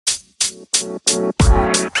Hey,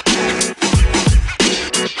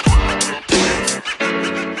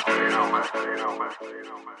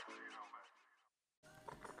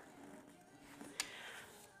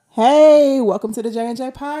 welcome to the J&J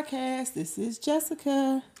podcast. This is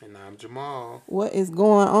Jessica. And I'm Jamal. What is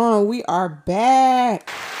going on? We are back.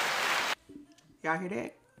 Y'all hear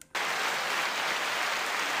that?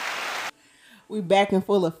 We back in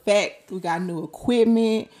full effect. We got new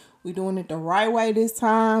equipment. We doing it the right way this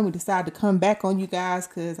time. We decided to come back on you guys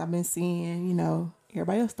because I've been seeing,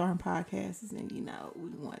 everybody else starting podcasts and, we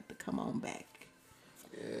wanted to come on back.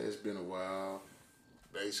 Yeah, it's been a while.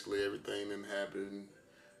 Basically, everything that happened.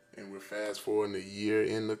 And we're fast forwarding a year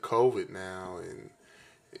into COVID now, and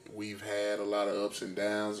we've had a lot of ups and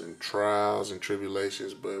downs and trials and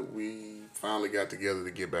tribulations, but we finally got together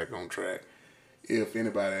to get back on track. If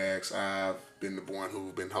anybody asks, I've been the one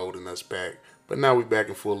who's been holding us back. But now we're back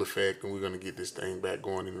in full effect, and we're going to get this thing back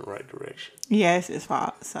going in the right direction. Yeah, it's his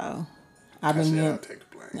fault, so I'll take the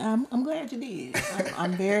blame. I'm glad you did.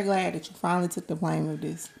 I'm very glad that you finally took the blame of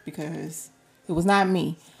this because it was not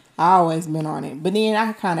me. I always been on it. But then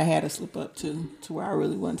I kind of had to slip up too, to where I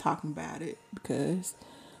really wasn't talking about it because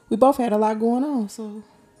we both had a lot going on. So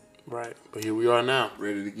right. But here we are now,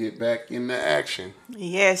 ready to get back into action.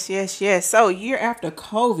 Yes. So year after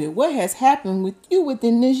COVID, what has happened with you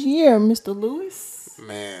within this year, Mr. Lewis?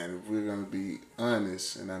 Man, if we're going to be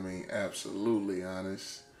honest, and I mean absolutely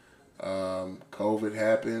honest, COVID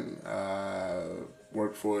happened. I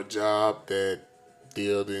worked for a job that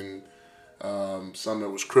dealt in something that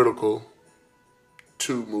was critical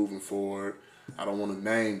to moving forward. I don't want to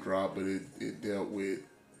name drop, but it dealt with,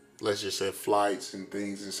 let's just say, flights and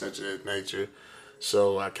things in such that nature.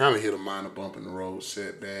 So I kind of hit a minor bump in the road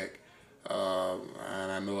setback.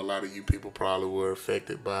 And I know a lot of you people probably were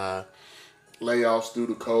affected by layoffs due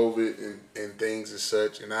to COVID and things and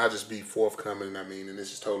such. And I'll just be forthcoming. And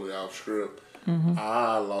this is totally off script. Mm-hmm.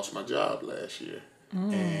 I lost my job last year.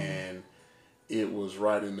 And it was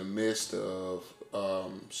right in the midst of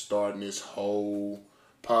starting this whole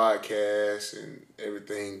podcast and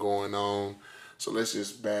everything going on. So let's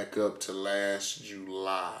just back up to last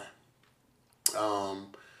July.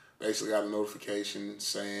 Basically got a notification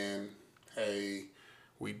saying, hey,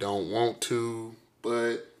 we don't want to,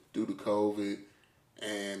 but due to COVID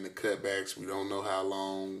and the cutbacks, we don't know how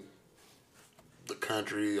long the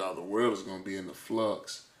country or the world is going to be in the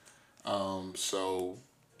flux. So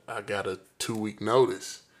I got a 2-week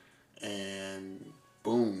notice, and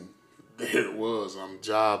boom, there it was. I'm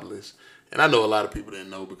jobless. And I know a lot of people didn't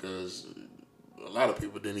know because a lot of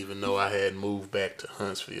people didn't even know I had moved back to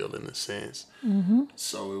Huntsville in a sense. Mm-hmm.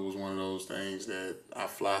 So it was one of those things that I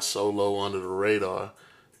fly so low under the radar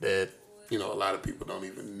that, a lot of people don't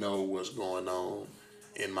even know what's going on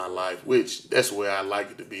in my life, which that's the way I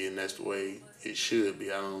like it to be, and that's the way it should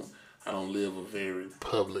be. I don't live a very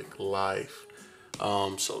public life.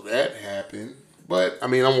 So that happened. But,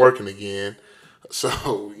 I'm working again.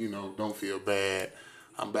 So, don't feel bad.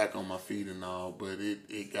 I'm back on my feet and all. But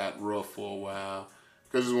it got rough for a while.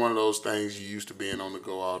 Because it's one of those things you used to being on the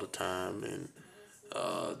go all the time. And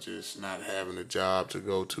just not having a job to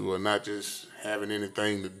go to. Or not just having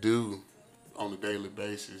anything to do on a daily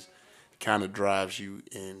basis. Kind of drives you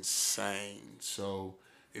insane. So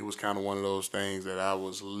it was kind of one of those things that I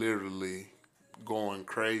was literally going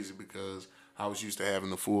crazy because I was used to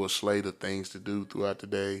having a full slate of things to do throughout the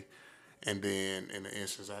day, and then in the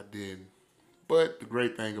instance I didn't. But the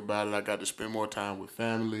great thing about it, I got to spend more time with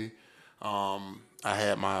family. I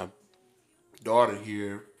had my daughter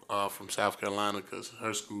here from South Carolina because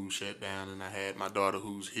her school shut down, and I had my daughter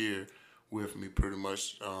who's here with me pretty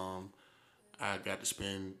much. I got to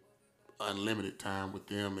spend unlimited time with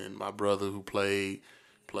them, and my brother who plays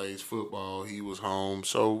football, he was home.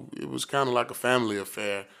 So it was kind of like a family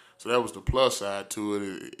affair. So that was the plus side to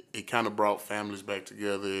it. It kind of brought families back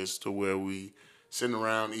together as to where we sitting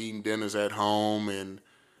around eating dinners at home, and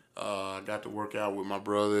I got to work out with my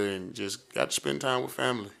brother and just got to spend time with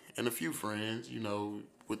family and a few friends.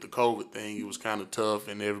 With the COVID thing, it was kind of tough,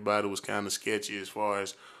 and everybody was kind of sketchy as far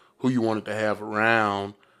as who you wanted to have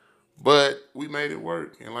around. But we made it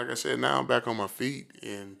work. And like I said, now I'm back on my feet,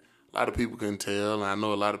 and a lot of people can tell, and I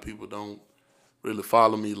know a lot of people don't really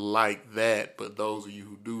follow me like that, but those of you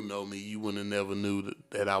who do know me, you wouldn't have never knew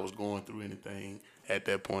that I was going through anything at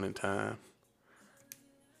that point in time.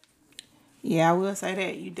 Yeah, I will say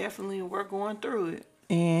that. You definitely were going through it.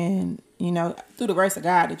 And, through the grace of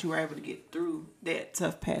God that you were able to get through that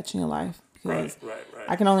tough patch in your life. Because Right.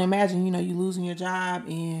 I can only imagine, you losing your job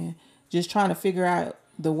and just trying to figure out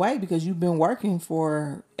the way because you've been working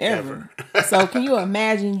forever. So can you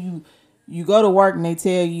imagine you go to work and they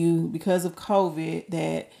tell you because of COVID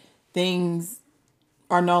that things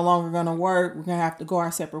are no longer going to work. We're going to have to go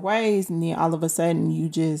our separate ways. And then all of a sudden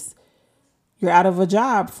you're out of a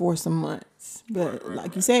job for some months. But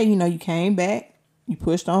like you said, you came back, you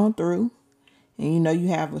pushed on through, and you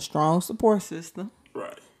have a strong support system.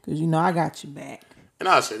 Right. Because I got you back. And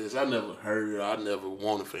I'll say this, I never heard it. I never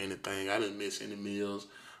wanted for anything. I didn't miss any meals.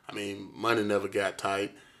 I mean, money never got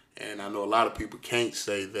tight. And I know a lot of people can't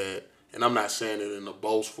say that. And I'm not saying it in a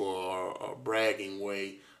boastful or bragging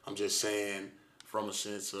way. I'm just saying from a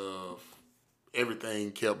sense of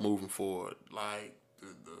everything kept moving forward. Like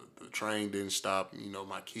the train didn't stop.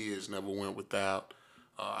 My kids never went without.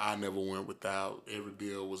 I never went without. Every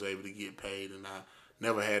bill was able to get paid. And I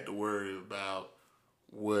never had to worry about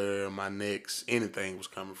where my next anything was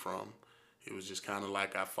coming from. It was just kind of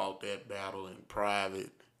like I fought that battle in private,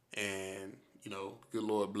 and good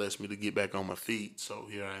Lord blessed me to get back on my feet. So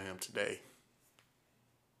here I am today.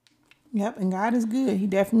 Yep, and God is good. He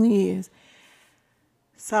definitely is.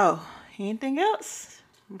 So, anything else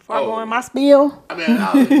before I go in my spiel? I mean,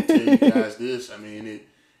 I'll tell you guys this. I mean, it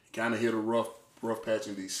kind of hit a rough patch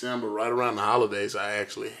in December. Right around the holidays, I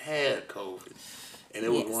actually had COVID. And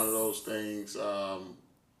it was one of those things,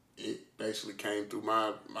 it basically came through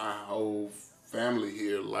my whole family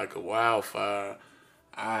here like a wildfire.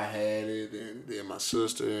 I had it, and then my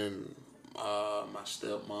sister and my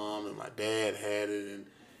stepmom and my dad had it, and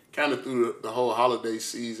kind of threw the whole holiday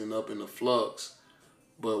season up in the flux.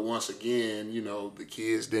 But once again, the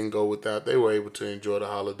kids didn't go without. They were able to enjoy the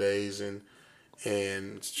holidays,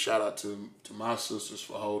 and shout out to my sisters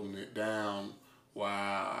for holding it down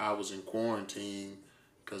while I was in quarantine,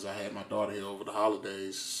 because I had my daughter here over the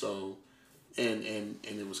holidays. So, and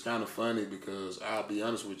it was kind of funny because I'll be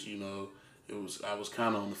honest with you, I was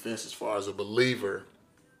kind of on the fence as far as a believer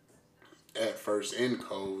at first in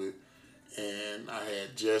COVID, and I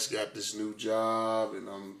had just got this new job, and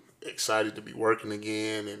I'm excited to be working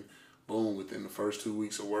again, and boom, within the first 2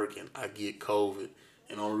 weeks of working, I get COVID.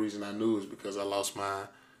 And the only reason I knew is because I lost my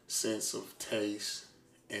sense of taste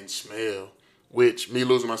and smell. Which, me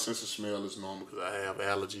losing my sense of smell is normal because I have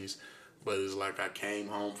allergies. But it's like I came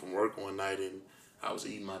home from work one night and I was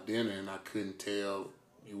eating my dinner and I couldn't tell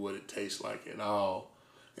you what it tastes like at all.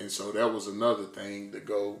 And so that was another thing to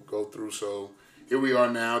go through. So here we are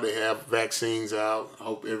now. They have vaccines out. I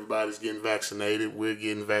hope everybody's getting vaccinated. We're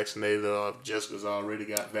getting vaccinated. Jessica's already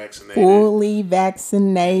got vaccinated. Fully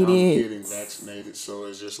vaccinated. I'm getting vaccinated. So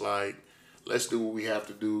it's just like, let's do what we have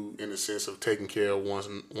to do in the sense of taking care of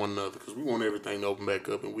one another, because we want everything to open back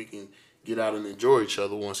up and we can get out and enjoy each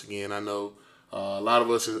other once again. I know a lot of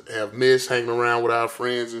us have missed hanging around with our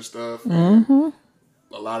friends and stuff. Mm-hmm.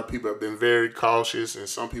 A lot of people have been very cautious and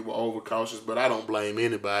some people overcautious, but I don't blame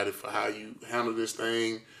anybody for how you handle this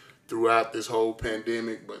thing throughout this whole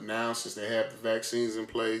pandemic. But now, since they have the vaccines in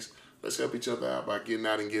place, let's help each other out by getting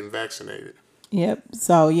out and getting vaccinated. Yep.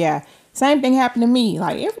 So, yeah. Same thing happened to me.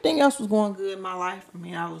 Like, everything else was going good in my life. I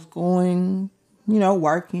mean, I was going,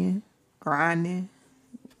 working, grinding,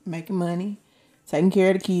 making money, taking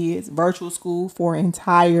care of the kids, virtual school for an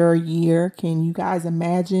entire year. Can you guys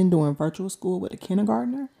imagine doing virtual school with a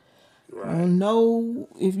kindergartner? Right. I don't know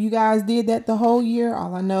if you guys did that the whole year.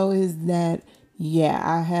 All I know is that,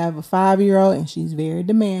 I have a 5-year-old and she's very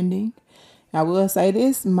demanding. I will say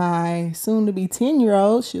this, my soon-to-be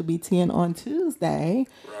 10-year-old, she'll be 10 on Tuesday,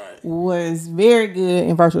 was very good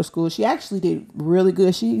in virtual school. She actually did really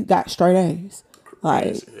good. She got straight A's.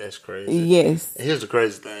 That's crazy. Yes. And here's the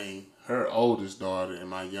crazy thing. Her oldest daughter and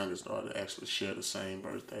my youngest daughter actually share the same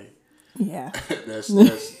birthday. Yeah.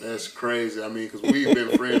 That's crazy. I mean, because we've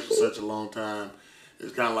been friends for such a long time.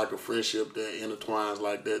 It's kind of like a friendship that intertwines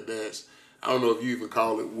like that. I don't know if you even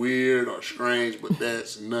call it weird or strange, but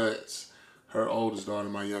that's nuts. Her oldest daughter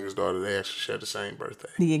and my youngest daughter, they actually share the same birthday.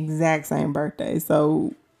 The exact same birthday.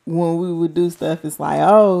 So when we would do stuff, it's like,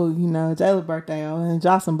 Jayla's birthday, and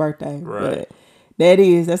Jocelyn's birthday. Right. But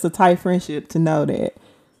that's a tight friendship to know that.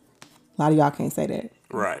 A lot of y'all can't say that.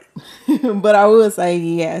 Right. But I will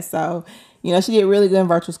say, so, she did really good in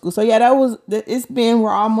virtual school. So, we're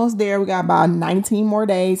almost there. We got about 19 more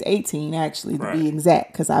days, 18 actually to be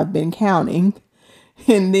exact, because I've been counting.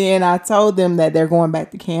 And then I told them that they're going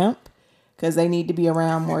back to camp because they need to be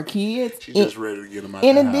around more kids. She's just ready to get them out.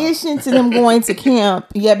 In addition to them going to camp,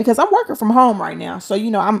 because I'm working from home right now. So,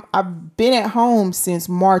 I've been at home since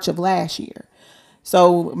March of last year.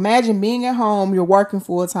 So imagine being at home, you're working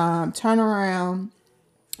full time, turn around,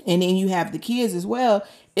 and then you have the kids as well.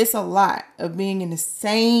 It's a lot of being in the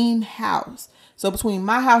same house. So between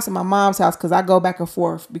my house and my mom's house, because I go back and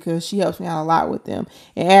forth because she helps me out a lot with them,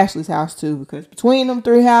 and Ashley's house too, because between them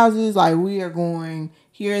 3 houses, like we are going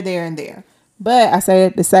here, there, and there. But I say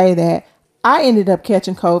that to say that I ended up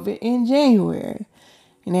catching COVID in January.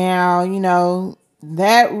 Now,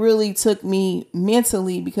 that really took me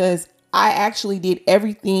mentally because I actually did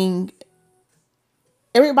everything.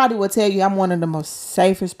 Everybody will tell you I'm one of the most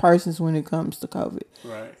safest persons when it comes to COVID.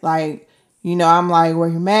 Right. Like, I'm like, wear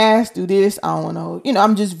your mask, do this. I don't know.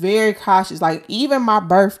 I'm just very cautious. Like, even my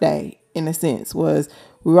birthday, in a sense, was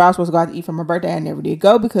we were all supposed to go out to eat for my birthday. I never did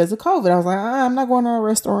go because of COVID. I was like, I'm not going to a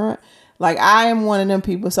restaurant. Like, I am one of them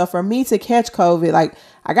people. So for me to catch COVID, like,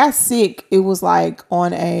 I got sick. It was like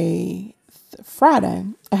on a Friday.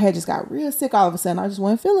 I had just got real sick all of a sudden. I just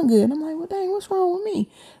wasn't feeling good. And I'm like, well, dang, what's wrong with me?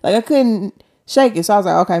 Like, I couldn't shake it. So I was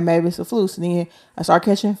like, okay, maybe it's a flu. So then I started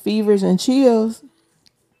catching fevers and chills.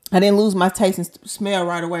 I didn't lose my taste and smell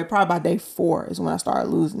right away. Probably by day 4 is when I started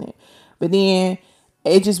losing it. But then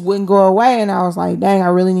it just wouldn't go away. And I was like, dang, I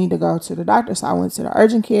really need to go to the doctor. So I went to the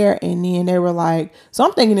urgent care. And then they were like, so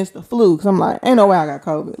I'm thinking it's the flu. Because I'm like, ain't no way I got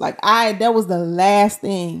COVID. Like, that was the last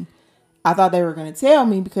thing I thought they were going to tell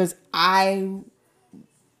me because I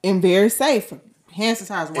am very safe. Hand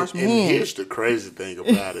sanitizer, wash my hands. And here's the crazy thing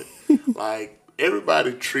about it. Like,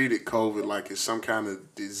 everybody treated COVID like it's some kind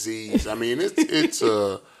of disease. I mean, it's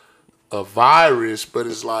a virus, but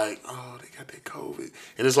it's like, oh, they got that COVID.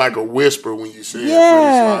 And it's like a whisper when you say it.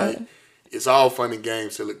 But it's like, it's all fun and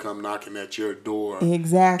games till it come knocking at your door.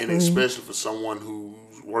 Exactly. And especially for someone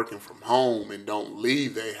who's working from home and don't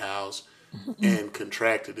leave their house and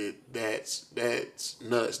contracted it, that's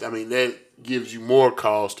nuts. I mean, that gives you more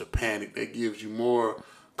cause to panic. That gives you more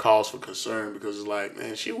cause for concern because it's like,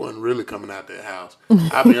 man, she wasn't really coming out that house.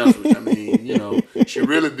 I'll be honest with you. I mean, she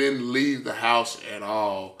really didn't leave the house at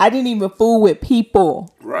all. I didn't even fool with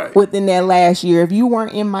people within that last year. If you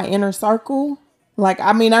weren't in my inner circle, like,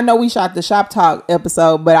 I mean, I know we shot the Shop Talk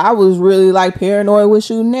episode, but I was really like paranoid with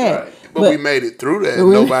shooting that. Right. But we made it through that.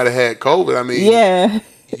 Nobody had COVID. I mean, yeah.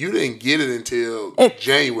 You didn't get it until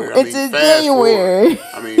January. It's in January.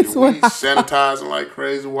 I mean, we sanitizing like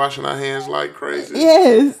crazy, washing our hands like crazy.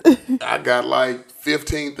 Yes. I got like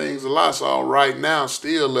 15 things of Lysol right now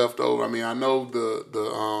still left over. I mean, I know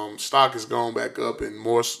the stock is going back up and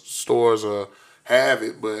more stores have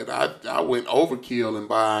it, but I went overkill in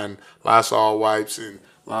buying Lysol wipes and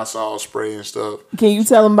Lysol spray and stuff. Can you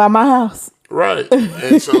tell them about my house? Right.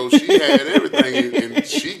 And so she had everything, and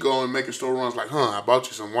she go and making store runs like, I bought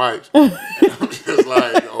you some wipes. And I'm just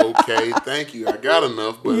like, okay, thank you. I got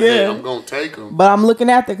enough, but hey, I'm going to take them. But I'm looking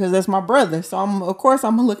after because that's my brother. So, of course,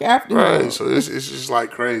 I'm going to look after him. Right. So, it's just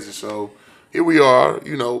like crazy. So, here we are,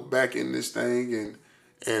 back in this thing,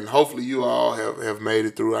 and hopefully you all have made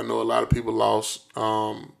it through. I know a lot of people lost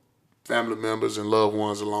family members and loved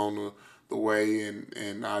ones along the way,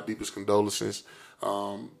 and our deepest condolences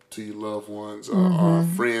to your loved ones or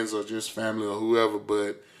friends or just family or whoever,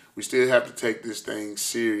 but we still have to take this thing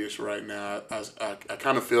serious right now. I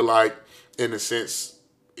kind of feel like, in a sense,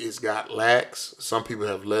 it's got lax. Some people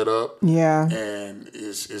have let up. Yeah. And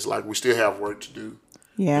it's like we still have work to do.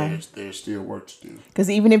 Yeah. There's still work to do. Because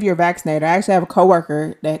even if you're vaccinated, I actually have a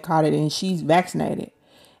coworker that caught it and she's vaccinated.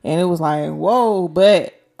 And it was like, whoa,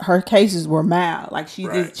 but her cases were mild. Like she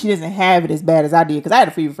doesn't have it as bad as I did because I had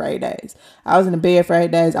a fever for 8 days. I was in the bed for 8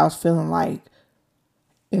 days. I was feeling like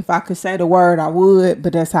if I could say the word, I would,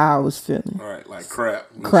 but that's how I was feeling. All right, like crap.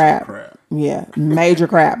 Crap. Yeah, major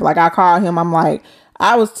crap. Like I called him. I'm like,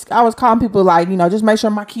 I was calling people like, just make sure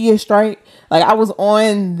my kid's straight. Like I was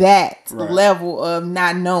on that level of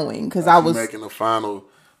not knowing because I was making a final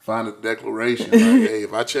declaration. Like, hey,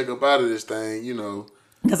 if I check up out of this thing,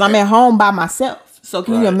 because I'm at home by myself. So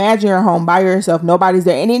can you imagine you're home by yourself? Nobody's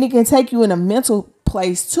there. And then it can take you in a mental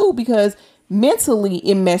place too, because mentally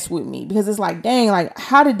it messed with me because it's like, dang, like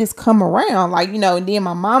how did this come around? Like, and then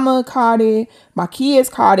my mama caught it, my kids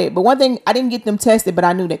caught it. But one thing, I didn't get them tested, but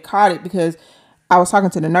I knew they caught it because I was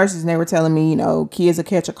talking to the nurses and they were telling me, kids will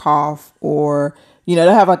catch a cough or,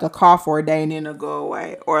 they'll have like a cough for a day and then it'll go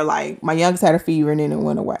away. Or like my youngest had a fever and then it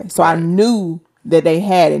went away. So I knew that they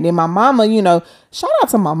had it. And then my mama, shout out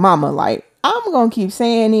to my mama, like, I'm going to keep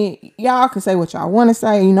saying it. Y'all can say what y'all want to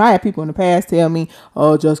say. I had people in the past tell me,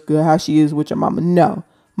 oh, Jessica, how she is with your mama. No,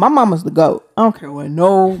 my mama's the GOAT. I don't care what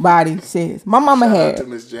nobody says. My mama had to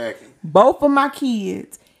Miss Jackie. Both of my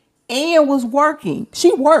kids and was working.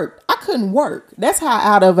 She worked. I couldn't work. That's how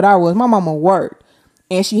out of it I was. My mama worked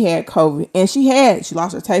and she had COVID and she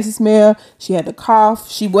lost her taste and smell. She had the cough.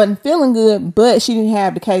 She wasn't feeling good, but she didn't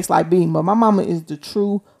have the case like being. But my mama is the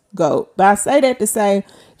true GOAT. But I say that to say,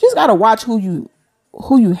 you just got to watch who you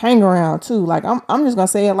who you hang around too. Like I'm just gonna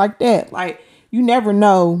say it like that. Like you never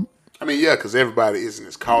know. I mean, yeah, because everybody isn't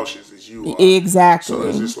as cautious as you are. Exactly. So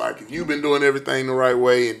it's just like if you've been doing everything the right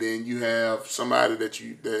way, and then you have somebody that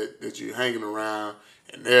you're hanging around,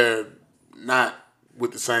 and they're not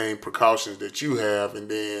with the same precautions that you have, and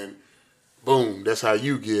then boom, that's how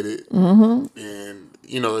you get it. Mm-hmm. And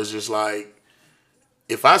it's just like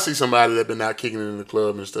if I see somebody that been out kicking it in the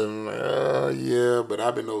club and stuff, I'm like, yeah, but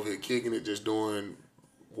I've been over here kicking it, just doing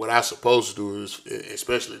what I supposed to do. Is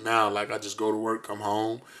especially now, like I just go to work, come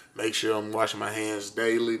home, make sure I'm washing my hands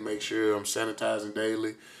daily, make sure I'm sanitizing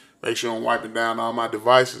daily, make sure I'm wiping down all my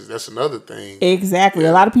devices. That's another thing. Exactly.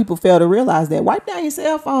 Yeah. A lot of people fail to realize that. Wipe down your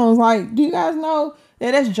cell phones. Like, do you guys know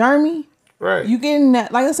that that's germy? Right. You getting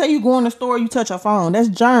that? Like, let's say you go in the store, you touch your phone. That's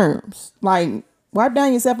germs. Like, wipe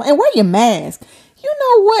down your cell phone and wear your mask. You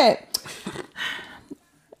know what?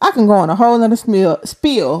 I can go on a whole nother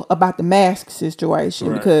spiel about the mask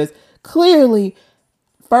situation because clearly,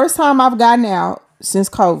 first time I've gotten out since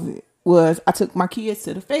COVID was I took my kids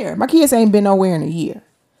to the fair. My kids ain't been nowhere in a year.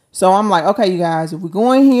 So I'm like, okay, you guys, if we're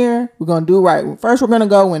going here, we're going to do it right. First, we're going to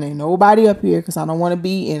go when ain't nobody up here because I don't want to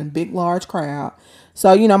be in a big, large crowd.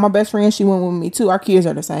 So, my best friend, she went with me too. Our kids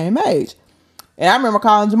are the same age. And I remember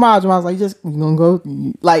calling Jamal. Jamal was like, just, you going to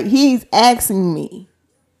go? Like, he's asking me,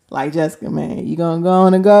 like, Jessica, man, you going to go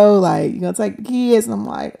on and go? Like, you going to take the kids? And I'm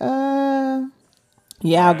like,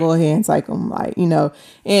 yeah, I'll go ahead and take them. Like,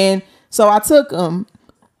 And so I took them.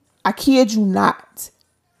 I kid you not.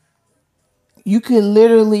 You could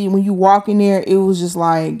literally, when you walk in there, it was just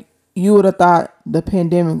like you would have thought the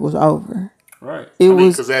pandemic was over. Right.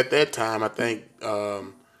 Because at that time, I think,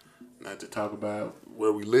 not to talk about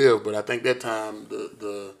where we live, but I think that time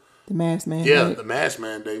the mask mandate. Yeah, the mask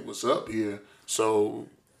mandate was up here. So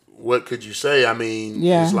what could you say? I mean,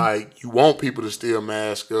 it's like you want people to still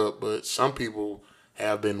mask up, but some people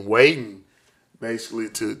have been waiting basically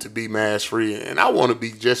to be mask free, and I want to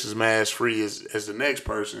be just as mask free as the next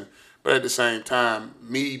person. But at the same time,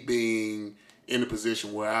 me being in a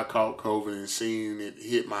position where I caught COVID and seeing it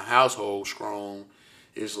hit my household strong,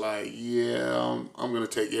 it's like, yeah, I'm going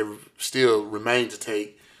to remain to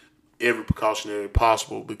take every precautionary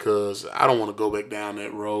possible because I don't want to go back down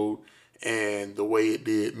that road. And the way it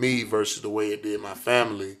did me versus the way it did my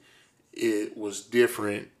family, it was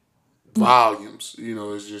different volumes.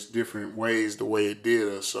 It's just different ways the way it did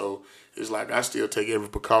us. So it's like I still take every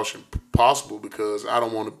precaution possible because I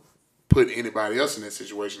don't want to put anybody else in that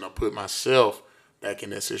situation. I put myself back in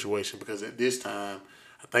that situation because at this time,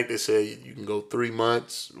 I think they say you can go 3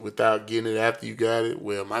 months without getting it after you got it.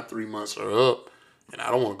 Well, my 3 months are up, and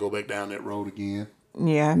I don't want to go back down that road again.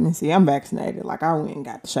 Yeah, I mean, see, I'm vaccinated. Like, I went and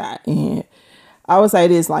got the shot. And I would say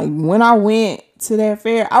this, like, when I went to that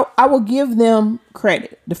fair, I would give them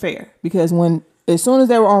credit, the fair. Because as soon as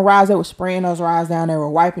they were on rides, they were spraying those rides down. They were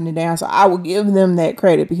wiping it down. So I would give them that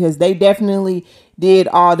credit because they definitely did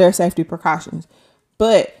all their safety precautions.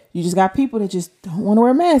 But you just got people that just don't want to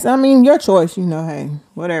wear masks. I mean, your choice, hey,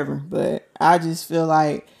 whatever. But I just feel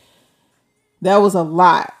like that was a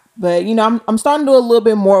lot. But, I'm starting to do a little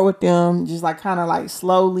bit more with them, just like kind of like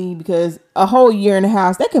slowly, because a whole year in the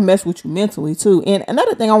house, that can mess with you mentally too. And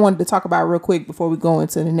another thing I wanted to talk about real quick before we go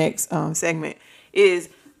into the next segment is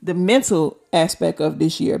the mental aspect of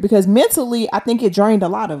this year, because mentally, I think it drained a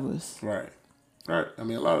lot of us. Right. I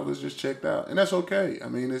mean, a lot of us just checked out, and that's okay. I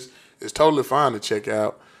mean, it's totally fine to check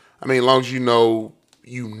out. I mean, as long as you know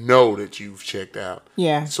that you've checked out.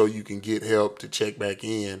 Yeah. So you can get help to check back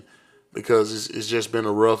in. Because it's just been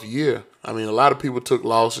a rough year. I mean, a lot of people took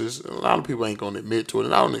losses. A lot of people ain't going to admit to it.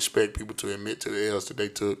 And I don't expect people to admit to the L's that they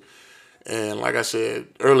took. And like I said,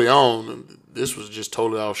 early on, this was just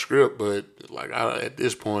totally off script. But like at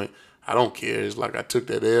this point, I don't care. It's like I took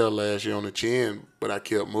that L last year on the chin, but I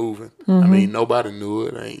kept moving. Mm-hmm. I mean, nobody knew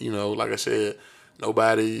it. Like I said,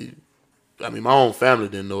 nobody, my own family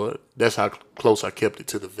didn't know it. That's how close I kept it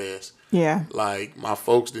to the vest. Yeah. Like, my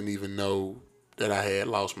folks didn't even know that I had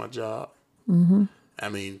lost my job. Mm-hmm.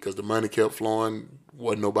 Because the money kept flowing,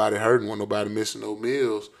 wasn't nobody hurting, wasn't nobody missing no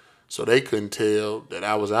meals, so they couldn't tell that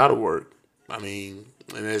I was out of work. And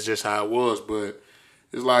that's just how it was. But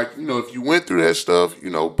it's like, if you went through that stuff,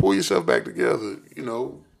 pull yourself back together.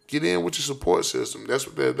 Get in with your support system. That's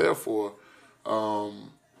what they're there for.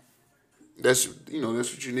 That's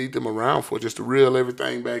what you need them around for, just to reel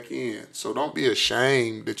everything back in. So don't be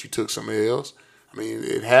ashamed that you took somebody else. I mean,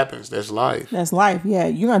 it happens. That's life. That's life. Yeah,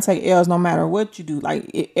 you're gonna take L's no matter what you do.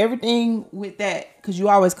 Like everything with that, because you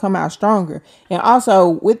always come out stronger. And also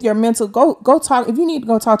with your mental, go talk. If you need to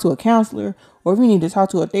go talk to a counselor or if you need to talk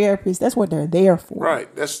to a therapist, that's what they're there for.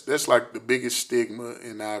 Right. That's like the biggest stigma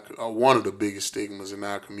in our, or one of the biggest stigmas in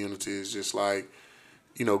our community is just like,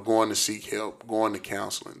 going to seek help, going to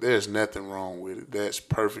counseling. There's nothing wrong with it. That's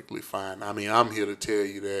perfectly fine. I mean, I'm here to tell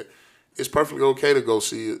you that it's perfectly okay to go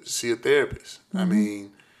see a therapist. Mm-hmm. I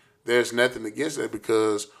mean, there's nothing against that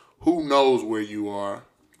because who knows where you are,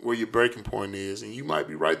 where your breaking point is, and you might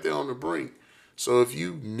be right there on the brink. So if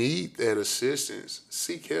you need that assistance,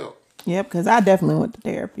 seek help. Yep, because I definitely went to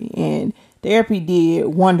therapy, and therapy did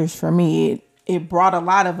wonders for me. It brought a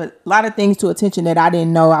lot of things to attention that I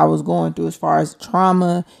didn't know I was going through as far as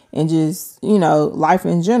trauma and just, life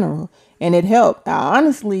in general. And it helped. I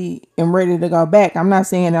honestly am ready to go back. I'm not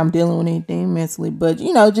saying that I'm dealing with anything mentally, but,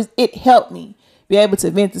 just it helped me be able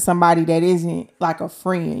to vent to somebody that isn't like a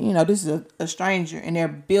friend. This is a stranger and they're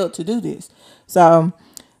built to do this. So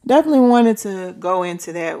definitely wanted to go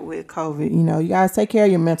into that with COVID. You guys take care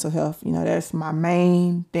of your mental health. That's my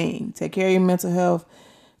main thing. Take care of your mental health.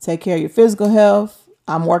 Take care of your physical health.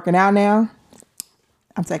 I'm working out now.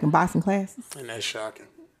 I'm taking boxing classes. And that's shocking.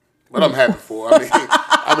 But I'm happy for her.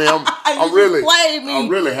 I'm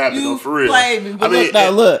really happy though, for real. Played me, but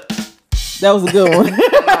look. That was a good one.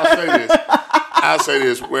 I'll say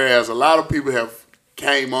this. Whereas a lot of people have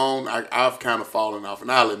came on, I've kind of fallen off,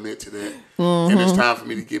 and I'll admit to that. Mm-hmm. And it's time for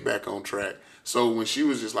me to get back on track. So when she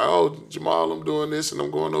was just like, "Oh, Jamal, I'm doing this and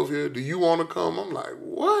I'm going over here. Do you want to come?" I'm like,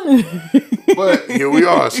 "What?" But here we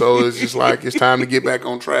are. So it's just like it's time to get back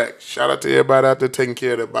on track. Shout out to everybody out there taking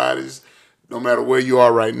care of their bodies. No matter where you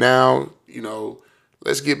are right now,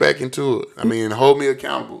 let's get back into it. I mean, hold me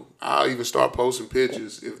accountable. I'll even start posting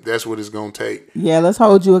pictures if that's what it's going to take. Yeah, let's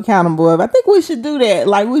hold you accountable. I think we should do that.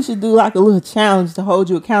 Like, we should do like a little challenge to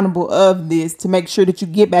hold you accountable of this to make sure that you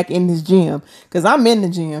get back in this gym. Because I'm in the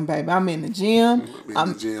gym, baby. I'm in the gym. I'm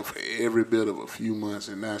in the gym for every bit of a few months,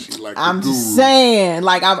 and now she's like I'm just saying.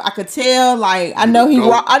 Like, I could tell. Like, I know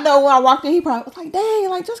I know when I walked in, he probably was like, dang,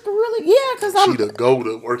 like, Jessica really? Yeah, because she the go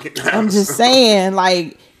to working out. I'm just saying,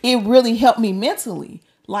 like, it really helped me mentally.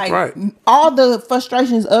 Like, right. All the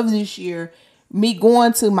frustrations of this year, me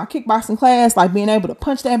going to my kickboxing class, like being able to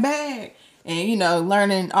punch that bag and,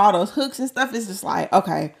 learning all those hooks and stuff, it's just like,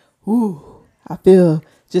 okay, I feel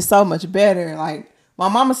just so much better. Like, my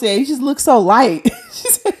mama said, you just look so light. She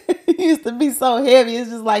said, you used to be so heavy. It's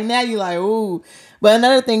just like, now you're like, ooh. But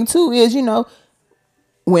another thing, too, is,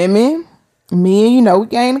 women, me and, we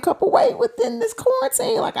gained a couple weight within this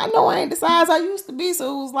quarantine. Like, I know I ain't the size I used to be.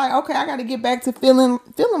 So it was like, okay, I got to get back to feeling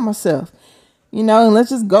myself, and let's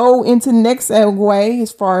just go into the next segue.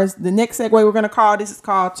 As far as the next segue we're going to call, this is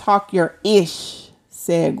called Talk Your Ish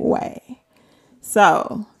segue.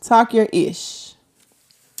 So, talk your ish.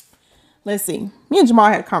 Let's see. Me and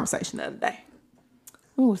Jamal had a conversation the other day.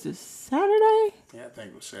 When was this? Saturday? Yeah, I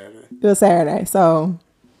think it was Saturday. It was Saturday. So,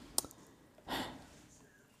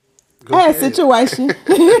 I had a situation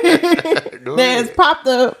that has popped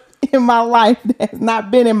up in my life that has not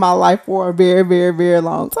been in my life for a very, very, very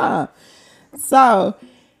long time. So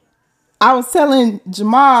I was telling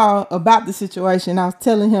Jamal about the situation. I was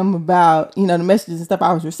telling him about, the messages and stuff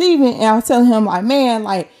I was receiving. And I was telling him like, man,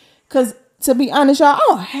 like, because to be honest, y'all, I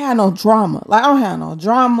don't have no drama. Like, I don't have no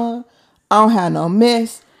drama. I don't have no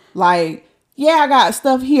mess. Like, yeah, I got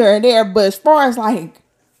stuff here and there. But as far as like,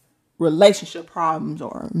 relationship problems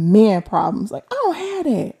or men problems, like, I don't have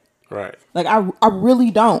that. Right. Like, I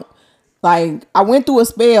really don't. Like, I went through a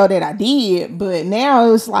spell that I did, but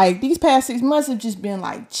now it's like these past 6 months have just been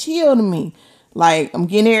like chill to me. Like, I'm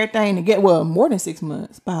getting everything to get, well, more than 6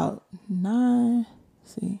 months, about 9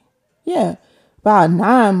 months,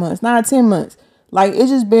 9-10 months. Like,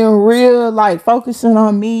 it's just been real, like, focusing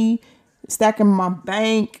on me, stacking my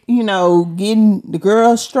bank, getting the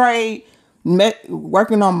girls straight,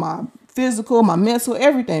 working on my physical, my mental,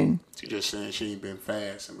 everything. She just saying she ain't been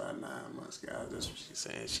fast in about 9 months, guys. That's what she's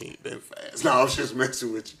saying. She ain't been fast. No, I was just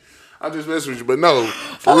messing with you. But no,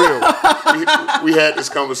 for real. we had this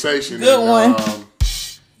conversation. Good one.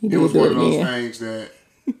 It was one of those things that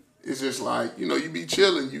it's just like, you be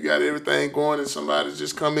chilling. You got everything going and somebody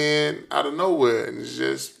just come in out of nowhere and it's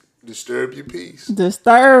just disturb your peace.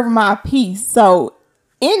 Disturb my peace. So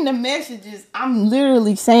in the messages, I'm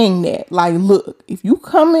literally saying that, like, look, if you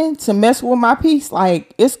coming to mess with my peace,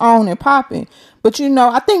 like, it's on and popping. But,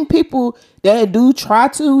 I think people that do try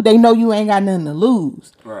to, they know you ain't got nothing to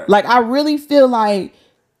lose. Right. Like, I really feel like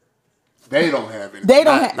They don't have anything. They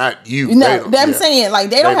don't have. Not you. No, I'm saying like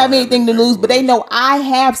they don't have anything to lose, but they know I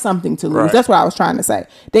have something to lose. Right. That's what I was trying to say.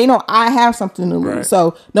 They know I have something to lose. Right.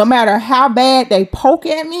 So no matter how bad they poke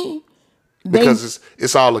at me, because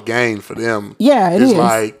it's all a game for them. Yeah, it's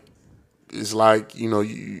like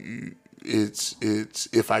it's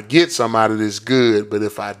if I get some out of this, good, but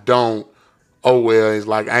if I don't, oh well, it's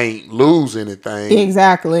like I ain't lose anything.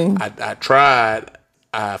 Exactly. I tried,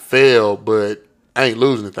 I failed, but I ain't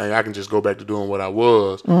losing anything. I can just go back to doing what I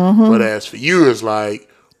was. Mm-hmm. But as for you, it's like,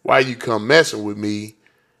 why you come messing with me?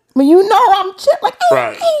 But you know I'm chill. Like,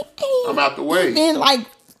 right. I'm out the way. And like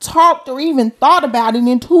talked or even thought about it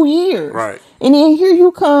in 2 years. Right. And then here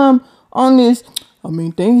you come on this. I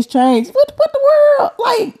mean, things change. What the world?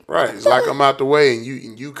 Like, right. It's like I'm out the way, and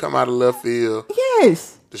you come out of left field.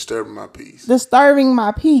 Yes. Disturbing my peace. Disturbing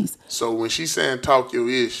my peace. So when she's saying talk your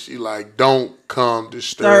ish, she like, don't come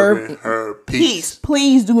disturbing her peace.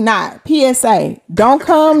 Please do not. PSA. Don't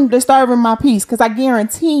come disturbing my peace, because I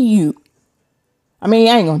guarantee you. I mean,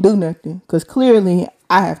 I ain't gonna do nothing, because clearly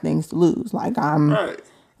I have things to lose. Like I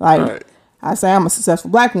say I'm a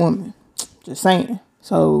successful black woman. Just saying.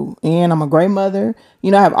 So, and I'm a great mother. You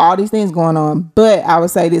know, I have all these things going on. But I would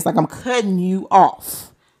say this, like, I'm cutting you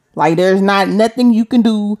off. Like, there's not nothing you can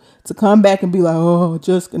do to come back and be like, oh,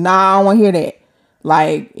 just, nah, I don't want to hear that.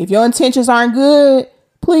 Like, if your intentions aren't good,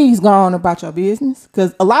 please go on about your business.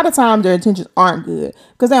 Because a lot of times their intentions aren't good.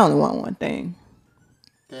 Because they only want one thing.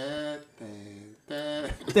 That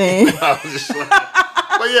thing. I was just like,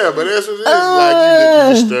 but yeah, but that's what it is.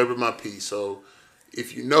 Like, you're disturbing my peace. So,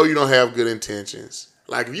 if you know you don't have good intentions,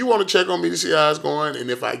 like if you want to check on me to see how it's going, and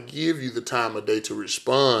if I give you the time of day to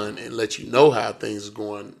respond and let you know how things are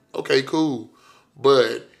going, okay, cool.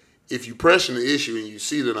 But if you pressing the issue and you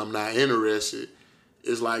see that I'm not interested,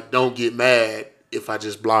 it's like, don't get mad if I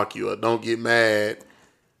just block you, or don't get mad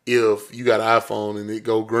if you got an iPhone and it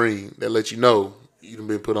go green. That lets you know you've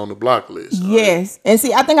been put on the block list. Yes. Right? And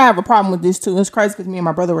see, I think I have a problem with this too. It's crazy because me and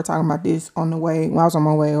my brother were talking about this when I was on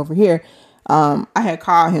my way over here. I had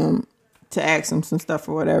called him to ask him some stuff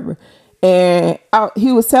or whatever. And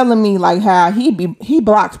he was telling me like how he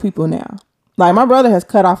blocks people now. Like my brother has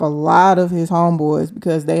cut off a lot of his homeboys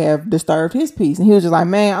because they have disturbed his peace. And he was just like,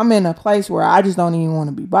 man, I'm in a place where I just don't even want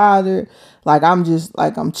to be bothered. Like I'm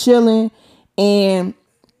chilling. And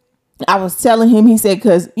I was telling him, he said,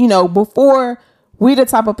 cause you know, before we the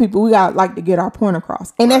type of people, we got like to get our point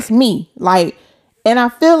across. And that's me. Like, and I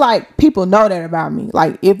feel like people know that about me.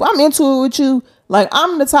 Like, if I'm into it with you, like,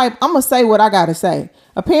 I'm the type, I'm going to say what I got to say.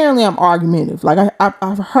 Apparently, I'm argumentative. Like,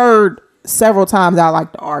 I've heard several times I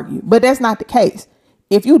like to argue. But that's not the case.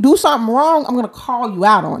 If you do something wrong, I'm going to call you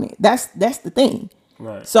out on it. That's the thing.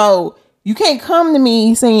 Right. So, you can't come to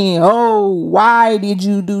me saying, oh, why did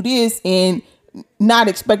you do this? And not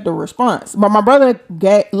expect a response. But my brother,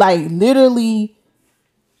 literally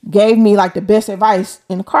gave me, like, the best advice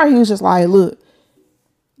in the car. He was just like, look.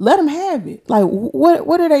 Let them have it. Like,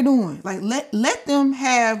 what are they doing? Like, let them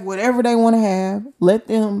have whatever they want to have. Let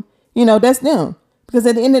them, that's them. Because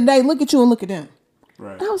at the end of the day, look at you and look at them.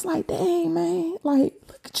 Right. I was like, dang, man. Like,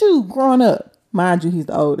 look at you growing up. Mind you, he's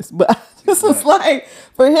the oldest. But this was like,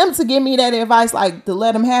 for him to give me that advice, like, to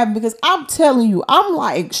let him have it. Because I'm telling you, I'm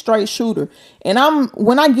like straight shooter. And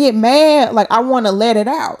when I get mad, like, I want to let it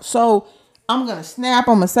out. So I'm going to snap.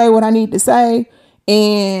 I'm going to say what I need to say.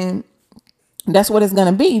 And that's what it's going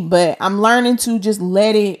to be. But I'm learning to just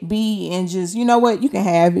let it be and just, you know what? You can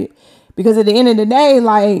have it. Because at the end of the day,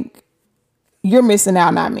 like, you're missing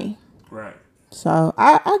out, not me. Right. So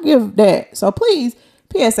I give that. So please,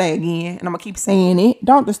 PSA again, and I'm going to keep saying it.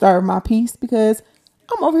 Don't disturb my peace because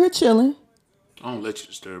I'm over here chilling. I don't let you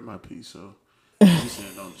disturb my peace, so you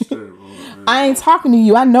saying don't disturb. I ain't talking to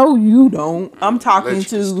you. I know you don't. I'm talking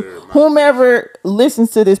to whomever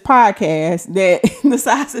listens to this podcast that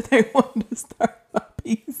decides that they want to disturb my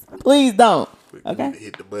peace. Please don't. Okay?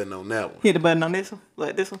 Hit the button on that one. Hit the button on this one.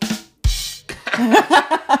 Like this one.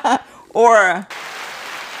 Or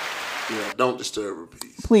don't disturb her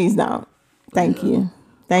peace. Please don't. Thank you.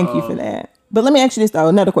 Thank you for that. But let me ask you this though.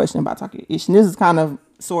 Another question about talking ish. And this is kind of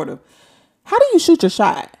sort of. How do you shoot your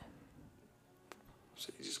shot?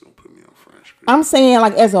 I'm saying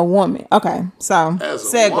like as a woman. Okay. So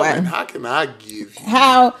as a woman, how can I give you?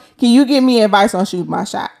 How can you give me advice on shooting my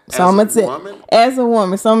shot? So I'm gonna tell as a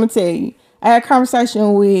woman. So I'm gonna tell you. I had a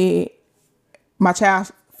conversation with my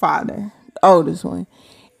child's father, the oldest one,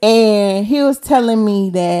 and he was telling me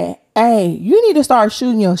that, hey, you need to start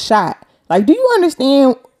shooting your shot. Like, do you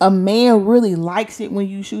understand? A man really likes it when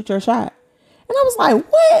you shoot your shot. And I was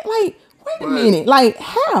like, what? Like, Wait a minute. Like,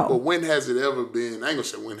 how? But when has it ever been? I ain't gonna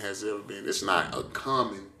say when has it ever been. It's not a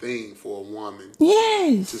common thing for a woman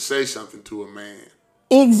to say something to a man.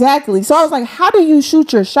 Exactly. So I was like, how do you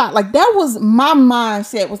shoot your shot? Like, that was my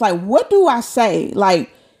mindset, was like, what do I say?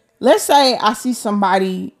 Like, let's say I see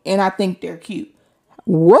somebody and I think they're cute.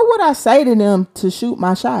 What would I say to them to shoot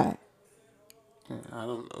my shot? I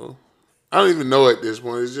don't know. I don't even know at this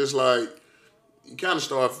point. It's just like, you kind of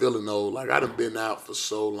start feeling old. Like, I done been out for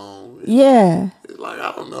so long. It's like,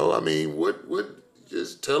 I don't know. I mean, what,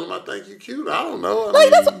 just tell him I think you're cute. I don't know. I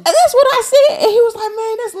Like, mean, that's what I said. And he was like,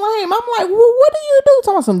 man, that's lame. I'm like, well, what do you do?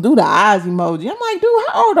 Talking some do the eyes emoji. I'm like, dude,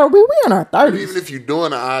 how old are we? We in our 30s. even if you're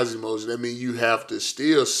doing the eyes emoji, that means you have to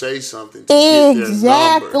still say something to get their number.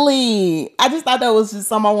 Exactly. I just thought that was just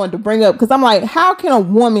something I wanted to bring up. Because I'm like, how can a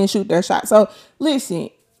woman shoot their shot? So, listen,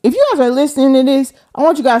 if you guys are listening to this, I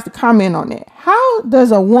want you guys to comment on that. How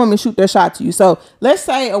does a woman shoot their shot to you? So, let's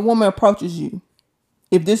say a woman approaches you.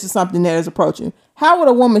 If this is something that is approaching, how would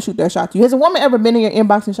a woman shoot their shot to you? Has a woman ever been in your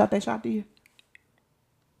inbox and shot their shot to you?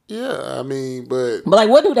 Yeah, I mean, but like,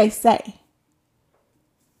 what do they say?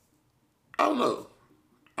 I don't know.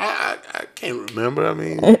 I can't remember. I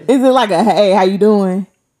mean, is it like a hey, how you doing?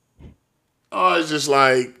 Oh, it's just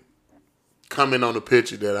like comment on the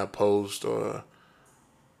picture that I post, or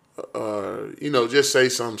just say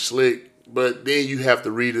something slick. But then you have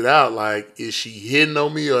to read it out. Like, is she hitting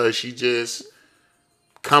on me, or is she just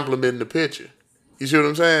complimenting the picture? You see what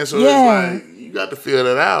I'm saying? So it's like, you got to feel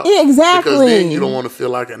that out. Exactly. Because then you don't want to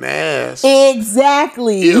feel like an ass.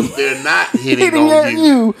 Exactly. If they're not hitting on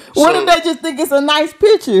you. What if they just think it's a nice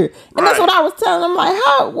picture? And that's what I was telling them. Like,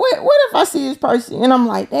 what if I see this person and I'm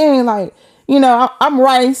like, dang, like, I'm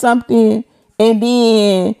writing something and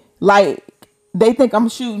then like they think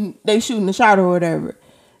they shooting a shot or whatever.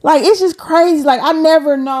 Like, it's just crazy. Like, I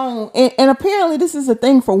never known. And apparently this is a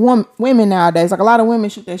thing for women nowadays. Like, a lot of women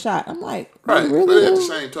shoot their shot. I'm like, right. Really? But at the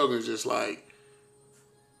same token, it's just like,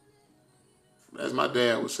 as my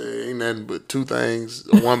dad would say, ain't nothing but two things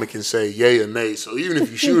a woman can say, yay or nay. So even if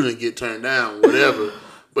you shoot and get turned down, whatever.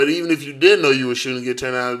 But even if you didn't know you were shooting and get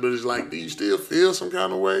turned down, but it's like, do you still feel some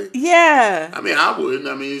kind of way? Yeah. I mean, I wouldn't.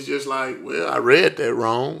 I mean, it's just like, well, I read that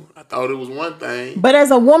wrong. I thought it was one thing. But as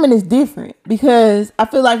a woman, it's different. Because I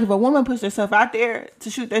feel like if a woman puts herself out there to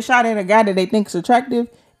shoot their shot at a guy that they think is attractive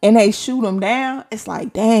and they shoot him down, it's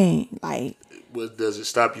like, dang. Like, does it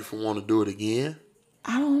stop you from wanting to do it again?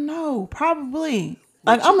 I don't know. Probably.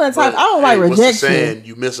 Like, I'm the type, I don't like rejection. What's the saying?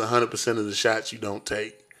 You miss 100% of the shots you don't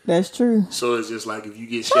take. That's true. So it's just like, if you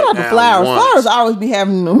get shut down the flowers. once, Flowers always be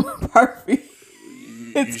having them perfect.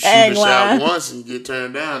 You shoot a shot once and you get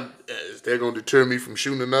turned down. Is that going to deter me from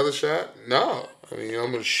shooting another shot? No. I mean, I'm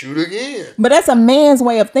going to shoot again. But that's a man's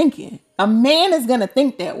way of thinking. A man is going to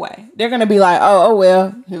think that way. They're going to be like, oh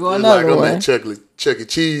well, here go another one. Like I'm at Chuck E.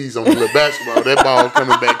 Cheese on the little basketball. That ball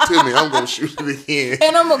coming back to me. I'm going to shoot it again.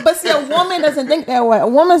 But see, a woman doesn't think that way. A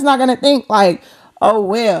woman's not going to think like, oh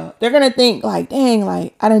well. They're going to think like, dang,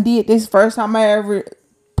 like I done did this first time I ever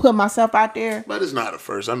put myself out there. But it's not a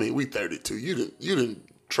first. I mean, we 32. You didn't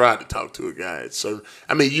try to talk to a guy. So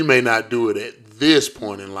I mean, you may not do it at this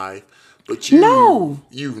point in life, but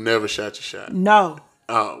you've never shot your shot. No.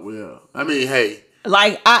 Oh well. I mean, hey.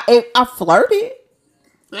 Like I flirted.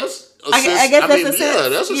 That's I guess that's a sense. Yeah,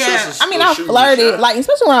 that's a sense. I mean, I flirted, like,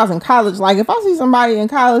 especially when I was in college. Like, if I see somebody in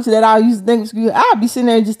college that I used to think was good, I'd be sitting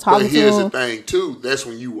there just talking to them. But here's the thing, too. That's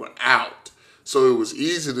when you were out. So it was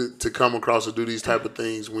easy to come across and do these type of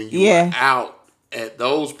things when you were out at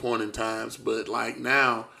those point in times. But, like,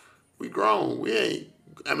 now, we grown. We ain't,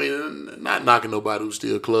 I mean, not knocking nobody who's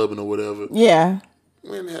still clubbing or whatever. Yeah.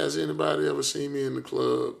 When has anybody ever seen me in the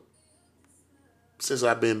club since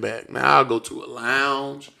I've been back? Now, I'll go to a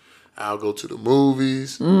lounge. I'll go to the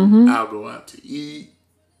movies. Mm-hmm. I'll go out to eat.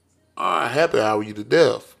 All right, happy hour you to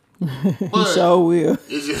death. But sure will.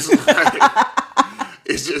 It's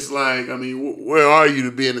just like, I mean, where are you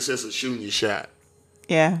to be in the sense of shooting your shot?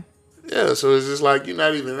 Yeah. Yeah, so it's just like you're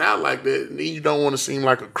not even out like that, and then you don't want to seem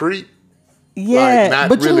like a creep. Yeah, like not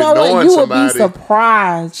but really you know knowing what? You somebody, would be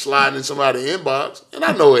surprised. Sliding in somebody's inbox, and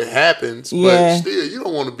I know it happens, but still, you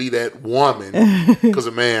don't want to be that woman. Because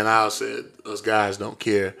a man, I said, us guys don't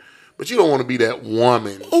care, but you don't want to be that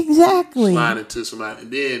woman. Exactly. Sliding to somebody,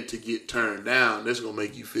 and then to get turned down, that's gonna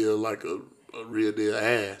make you feel like a real deal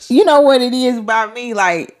ass. You know what it is about me?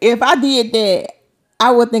 Like, if I did that, I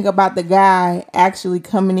would think about the guy actually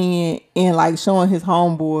coming in and like showing his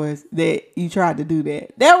homeboys that you tried to do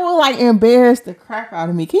that. That would like embarrass the crap out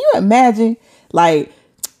of me. Can you imagine? Like,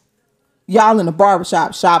 y'all in the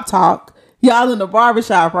barbershop, shop talk. Y'all in the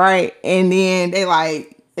barbershop, right? And then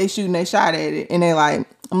they shooting their shot at it. And they like,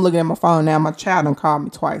 I'm looking at my phone now. My child done called me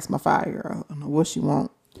twice. My 5-year-old. I don't know what she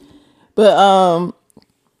want. But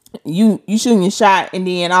you shooting your shot, and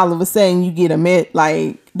then all of a sudden you get a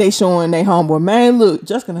like they showing they homeboy, man, look,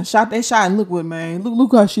 Jessica done shot that shot, and look what, man,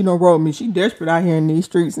 look how she done wrote me. She desperate out here in these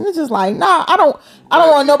streets, and it's just like, nah, I don't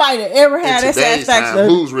want nobody to ever have that satisfaction.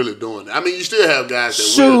 Who's really doing it? I mean, you still have guys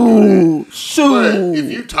that will do that. But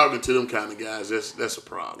if you talking to them kind of guys, that's a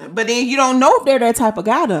problem. But then you don't know if they're that type of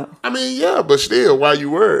guy though. I mean, yeah, but still, why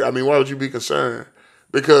you worried? I mean, why would you be concerned?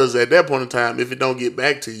 Because at that point in time, if it don't get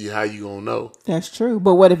back to you, how you gonna know? That's true.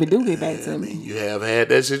 But what if it do get back to me? I mean, you have had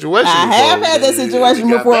that situation. I have had that situation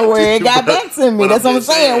before where it got back to me. That's what I'm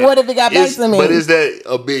saying. What if it got back to me? But is that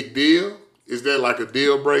a big deal? Is that like a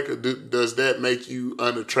deal breaker? Does that make you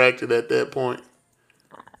unattracted at that point?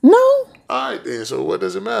 No. All right, then. So what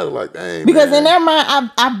does it matter? Like, dang, because in their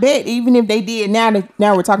mind, I bet even if they did, now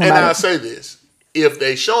we're talking about it. And I'll say this. If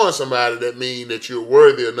they showing somebody, that mean that you're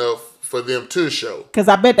worthy enough for them to show. Because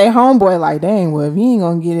I bet they homeboy like, dang, well, if you ain't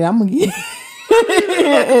gonna get it, I'm gonna get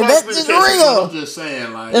it. That's just real. I'm just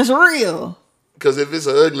saying, like, that's real. Because if it's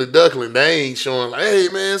an ugly duckling, they ain't showing like, hey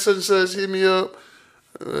man, such and such, hit me up.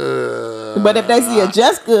 But if they see a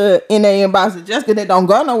Jessica in their inbox, a Jessica that don't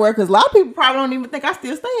go nowhere, because a lot of people probably don't even think I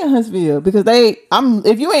still stay in Huntsville, because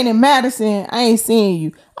if you ain't in Madison, I ain't seeing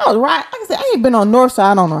you. I was right. Like I said, I ain't been on North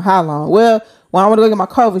Side, I don't know how long. Well, when I went to go get my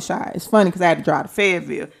COVID shot, it's funny because I had to drive to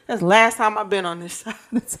Fayetteville. That's the last time I've been on this side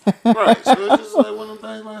of town. Right. So it's just like one of them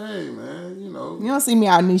things like, hey, man, you know. You don't see me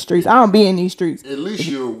out in these streets. I don't be in these streets. At least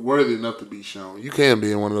you're worthy enough to be shown. You can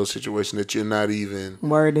be in one of those situations that you're not even.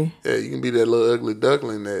 Worthy. Yeah, you can be that little ugly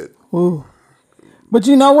duckling that. Ooh. But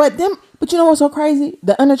you know what? But you know what's so crazy?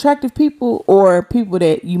 The unattractive people, or people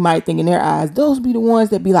that you might think in their eyes, those be the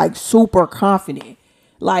ones that be like super confident.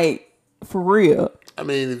 Like, for real. I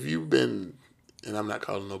mean, if you've been... And I'm not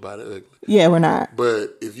calling nobody ugly. Yeah, we're not.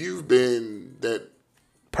 But if you've been that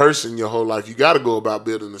person your whole life, you got to go about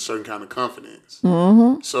building a certain kind of confidence.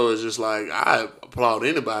 Mm-hmm. So it's just like, I applaud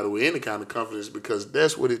anybody with any kind of confidence, because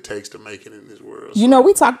that's what it takes to make it in this world. You know,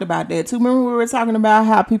 we talked about that too. Remember we were talking about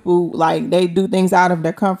how people, like, they do things out of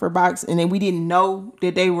their comfort box, and then we didn't know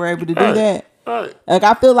that they were able to do that. Right. Like,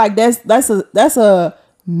 I feel like that's a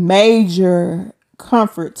major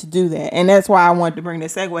comfort to do that, and that's why I wanted to bring the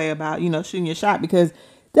segue about, you know, shooting your shot, because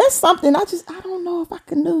that's something I don't know if I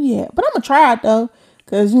can do yet, but I'm gonna try it though,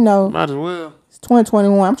 because, you know, might as well. It's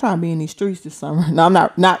 2021. I'm trying to be in these streets this summer. No, I'm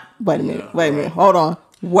not. Wait a minute. Hold on.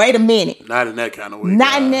 Wait a minute. Not in that kind of way.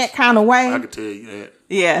 Not in that kind of way. I can tell you that.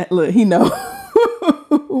 Yeah, look, he know.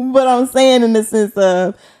 But I'm saying in the sense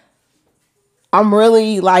of, I'm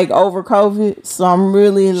really like over COVID, so I'm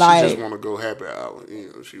really like. She just want to go happy hour.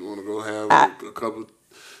 You know, she want to go have a couple.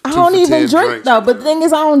 I don't even drink though. But the thing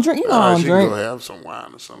is, I don't drink. You know, I don't drink. Go have some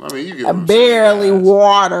wine or something. I mean, you get barely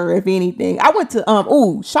water, if anything. I went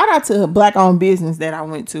to shout out to a black owned business that I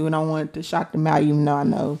went to, and I wanted to shout them out, even though I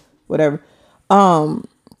know whatever.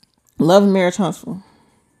 Love Marriage Huntsville.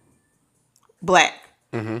 Black.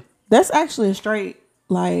 Mm-hmm. That's actually a straight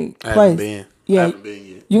like place. I haven't been. Yeah, I haven't been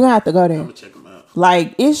yet. You're gonna have to go there. I'm gonna check them out.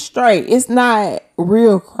 Like, it's straight. It's not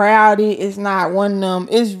real crowded. It's not one of them.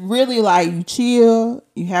 It's really like you chill,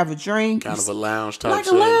 you have a drink. Kind of a lounge type. Like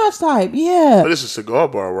a lounge type, yeah. But it's a cigar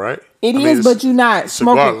bar, right? It is, but you're not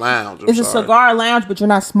smoking. Cigar lounge. It's a cigar lounge, but you're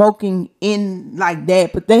not smoking in like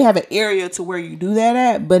that. But they have an area to where you do that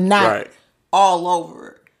at, but not all over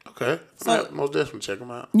it. Okay. So most definitely check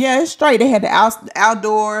them out. Yeah, it's straight. They had the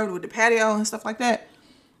outdoor with the patio and stuff like that.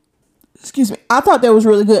 Excuse me. I thought that was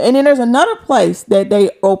really good. And then there's another place that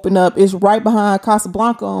they open up. It's right behind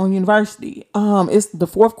Casablanca on University. It's the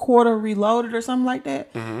Fourth Quarter Reloaded or something like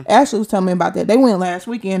that. Mm-hmm. Ashley was telling me about that. They went last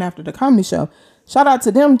weekend after the comedy show. Shout out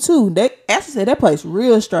to them too. They Ashley said that place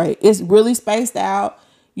real straight. It's really spaced out,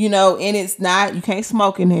 you know, and it's not, you can't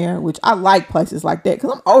smoke in there, which I like places like that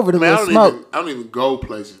because I'm over the smoke. I don't even go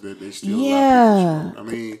places that they still allow people to smoke.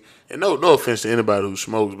 I mean, and no offense to anybody who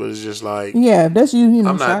smokes, but it's just like, yeah, if that's you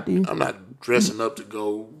know, I'm not dressing up to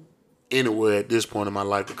go anywhere at this point in my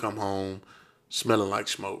life to come home smelling like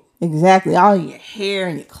smoke. Exactly. All your hair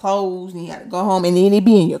and your clothes, and you gotta go home, and then it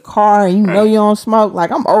be in your car, and you know you don't smoke. Like,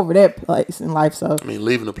 I'm over that place in life. So I mean,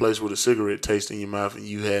 leaving a place with a cigarette taste in your mouth and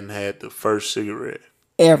you hadn't had the first cigarette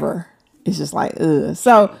ever. It's just like, ugh.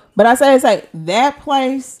 So, but I say that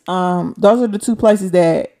place, those are the two places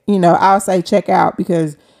that, you know, I'll say check out,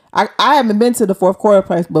 because I haven't been to the Fourth Quarter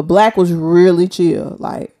place, but Black was really chill.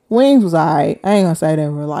 Like, wings was alright. I ain't gonna say they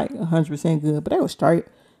were like 100% good, but they were straight.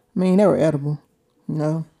 I mean, they were edible, you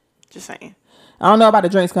know. Just saying. I don't know about the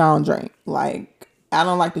drinks because I don't drink. Like, I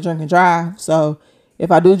don't like to drink and drive. So If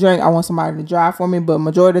I do drink, I want somebody to drive for me. But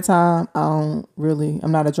majority of the time, I'm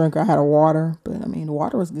not a drinker. I had a water, but I mean, the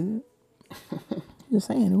water was good. Just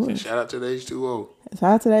saying, it was. Shout out to the H2O. Shout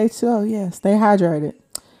out to the H2O, yeah. Stay hydrated.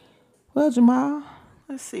 Well, Jamal,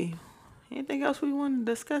 let's see. Anything else we want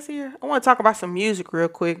to discuss here? I want to talk about some music real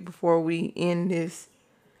quick before we end this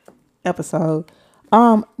episode.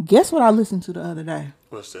 Guess what I listened to the other day?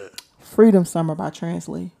 What's that? Freedom Summer by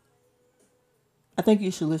Translate. I think you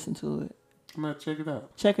should listen to it. I'm gonna check it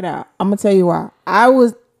out. Check it out. I'm gonna tell you why.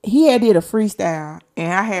 He had did a freestyle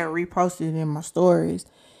and I had reposted it in my stories,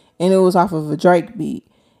 and it was off of a Drake beat.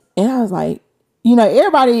 And I was like,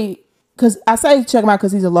 everybody, because I say check him out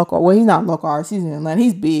because he's a local. Well, he's not a local artist. He's in Atlanta.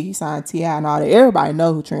 He's big. He signed T.I. and all that. Everybody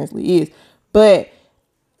know who Translate is, but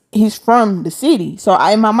he's from the city. So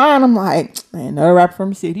in my mind, I'm like, man, another rapper from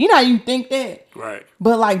the city. You know how you think that, right?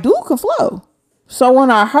 But like, dude can flow. So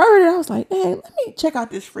when I heard it, I was like, hey, let me check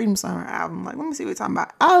out this Freedom Summer album. Like, let me see what he's talking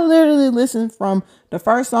about. I literally listened from the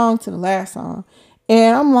first song to the last song.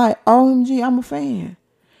 And I'm like, OMG, I'm a fan.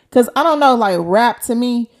 Because I don't know, like, rap to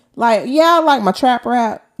me, like, yeah, I like my trap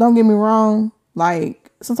rap. Don't get me wrong.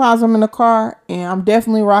 Like, sometimes I'm in the car and I'm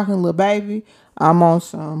definitely rocking Lil Baby. I'm on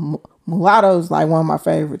some Mulatto's, like, one of my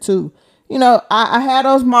favorite, too. I had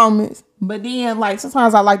those moments. But then, like,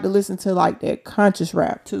 sometimes I like to listen to, like, that conscious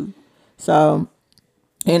rap, too. So...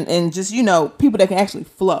 And just, people that can actually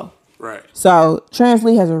flow. Right. So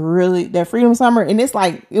Translate has that Freedom Summer, and it's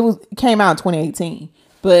like it came out in 2018.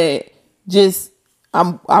 But just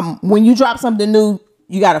I'm when you drop something new,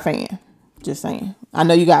 you got a fan. Just saying. I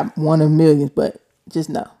know you got one of millions, but just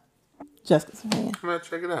know. Jessica's a fan. I'm gonna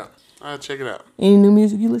check it out. I'll check it out. Any new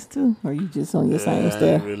music you listen to? Or you just on your same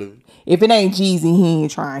stuff? Really. If it ain't Jeezy, he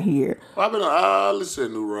ain't trying to hear. Well, I listen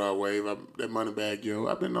to New Rod Wave, that Moneybag Yo.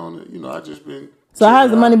 I've been on it, I just been. So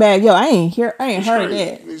how's the Moneybag Yo? I ain't heard of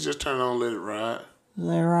that. He's just turn on Let It Ride.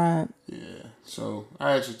 Let It Ride. Yeah. So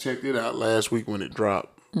I actually checked it out last week when it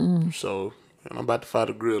dropped. So, and I'm about to fire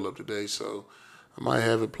the grill up today, so I might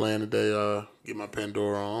have it playing today. Get my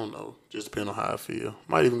Pandora on. I don't know. Just depend on how I feel.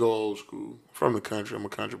 Might even go old school. From the country. I'm a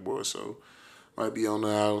country boy, so might be on the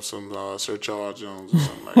album some Sir Charles Jones or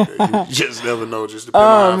something like that. You just never know. Just depend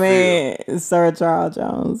on how I feel. Sir Charles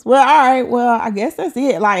Jones. Well, all right. Well, I guess that's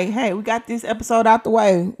it. Like, hey, we got this episode out the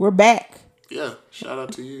way. We're back. Yeah. Shout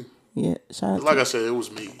out to you. Yeah. Shout out. Like I said, it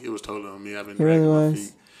was me. It was totally on me. I've been dragging my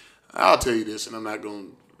feet. I'll tell you this, and I'm not gonna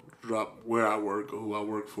drop where I work or who I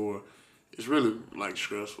work for. It's really like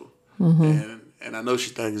stressful, and I know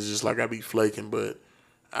she thinks it's just like I be flaking, but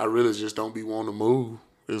I really just don't be wanting to move.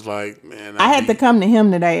 It's like, man, I had to come to him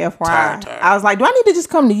today, FYI. Tired. I was like, do I need to just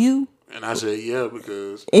come to you? And I said, yeah,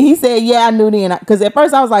 because... And he said, yeah, I knew then. Because at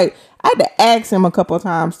first I was like, I had to ask him a couple of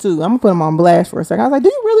times, too. I'm going to put him on blast for a second. I was like, do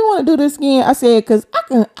you really want to do this again? I said, because I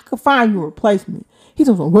can find you a replacement. He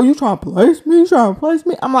said, well, you trying to place me? You trying to place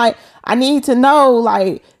me? I'm like, I need to know,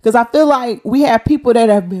 like, because I feel like we have people that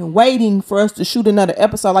have been waiting for us to shoot another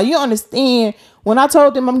episode. Like, you understand, when I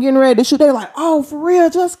told them I'm getting ready to shoot, they were like, oh, for real,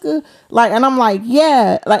 Jessica? Like, and I'm like,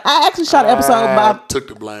 yeah. Like, I actually shot an episode about... took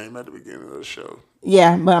the blame at the beginning of the show.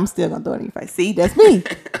 Yeah, but I'm still going to throw it in your face. See, that's me.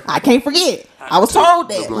 I can't forget. I was told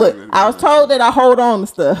that. Look, I was told that I hold on to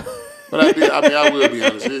stuff. But I will be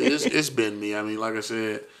honest. It's been me. I mean, like I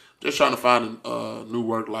said, just trying to find a new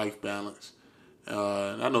work-life balance.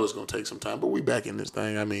 And I know it's going to take some time, but we back in this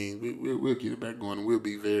thing. I mean, we'll get it back going, and we'll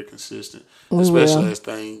be very consistent, especially as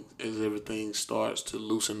everything starts to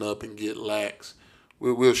loosen up and get lax.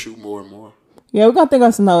 We'll shoot more and more. Yeah, we're going to think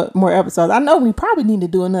of some more episodes. I know we probably need to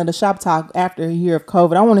do another shop talk after a year of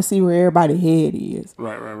COVID. I want to see where everybody's head is.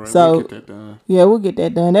 Right. So, we'll get that done. Yeah, we'll get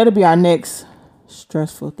that done. That'll be our next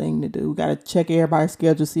stressful thing to do. We got to check everybody's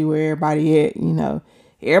schedule, see where everybody at,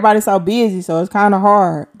 Everybody's so busy, so it's kind of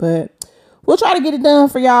hard. But we'll try to get it done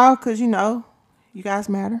for y'all because, you guys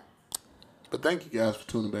matter. But thank you guys for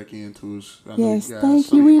tuning back in to us. Yes,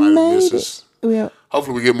 thank you. We made it. Yeah.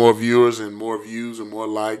 Hopefully we get more viewers and more views and more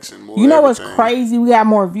likes and more what's crazy? We got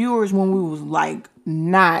more viewers when we was like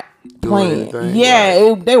not playing.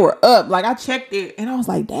 They were up. Like I checked it and I was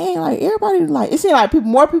like, dang, like everybody like it seemed like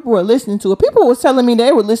more people were listening to it. People was telling me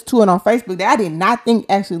they would listen to it on Facebook that I did not think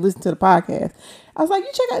actually listen to the podcast. I was like,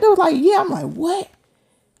 you check out? They was like, yeah. I'm like, what?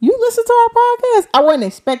 You listen to our podcast? I wasn't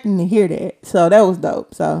expecting to hear that. So that was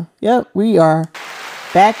dope. So yep, we are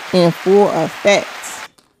back in full effect.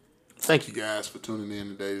 Thank you guys for tuning in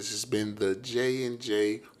today. This has been the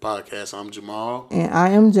J&J podcast. I'm Jamal. And I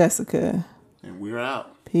am Jessica. And we're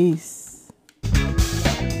out. Peace.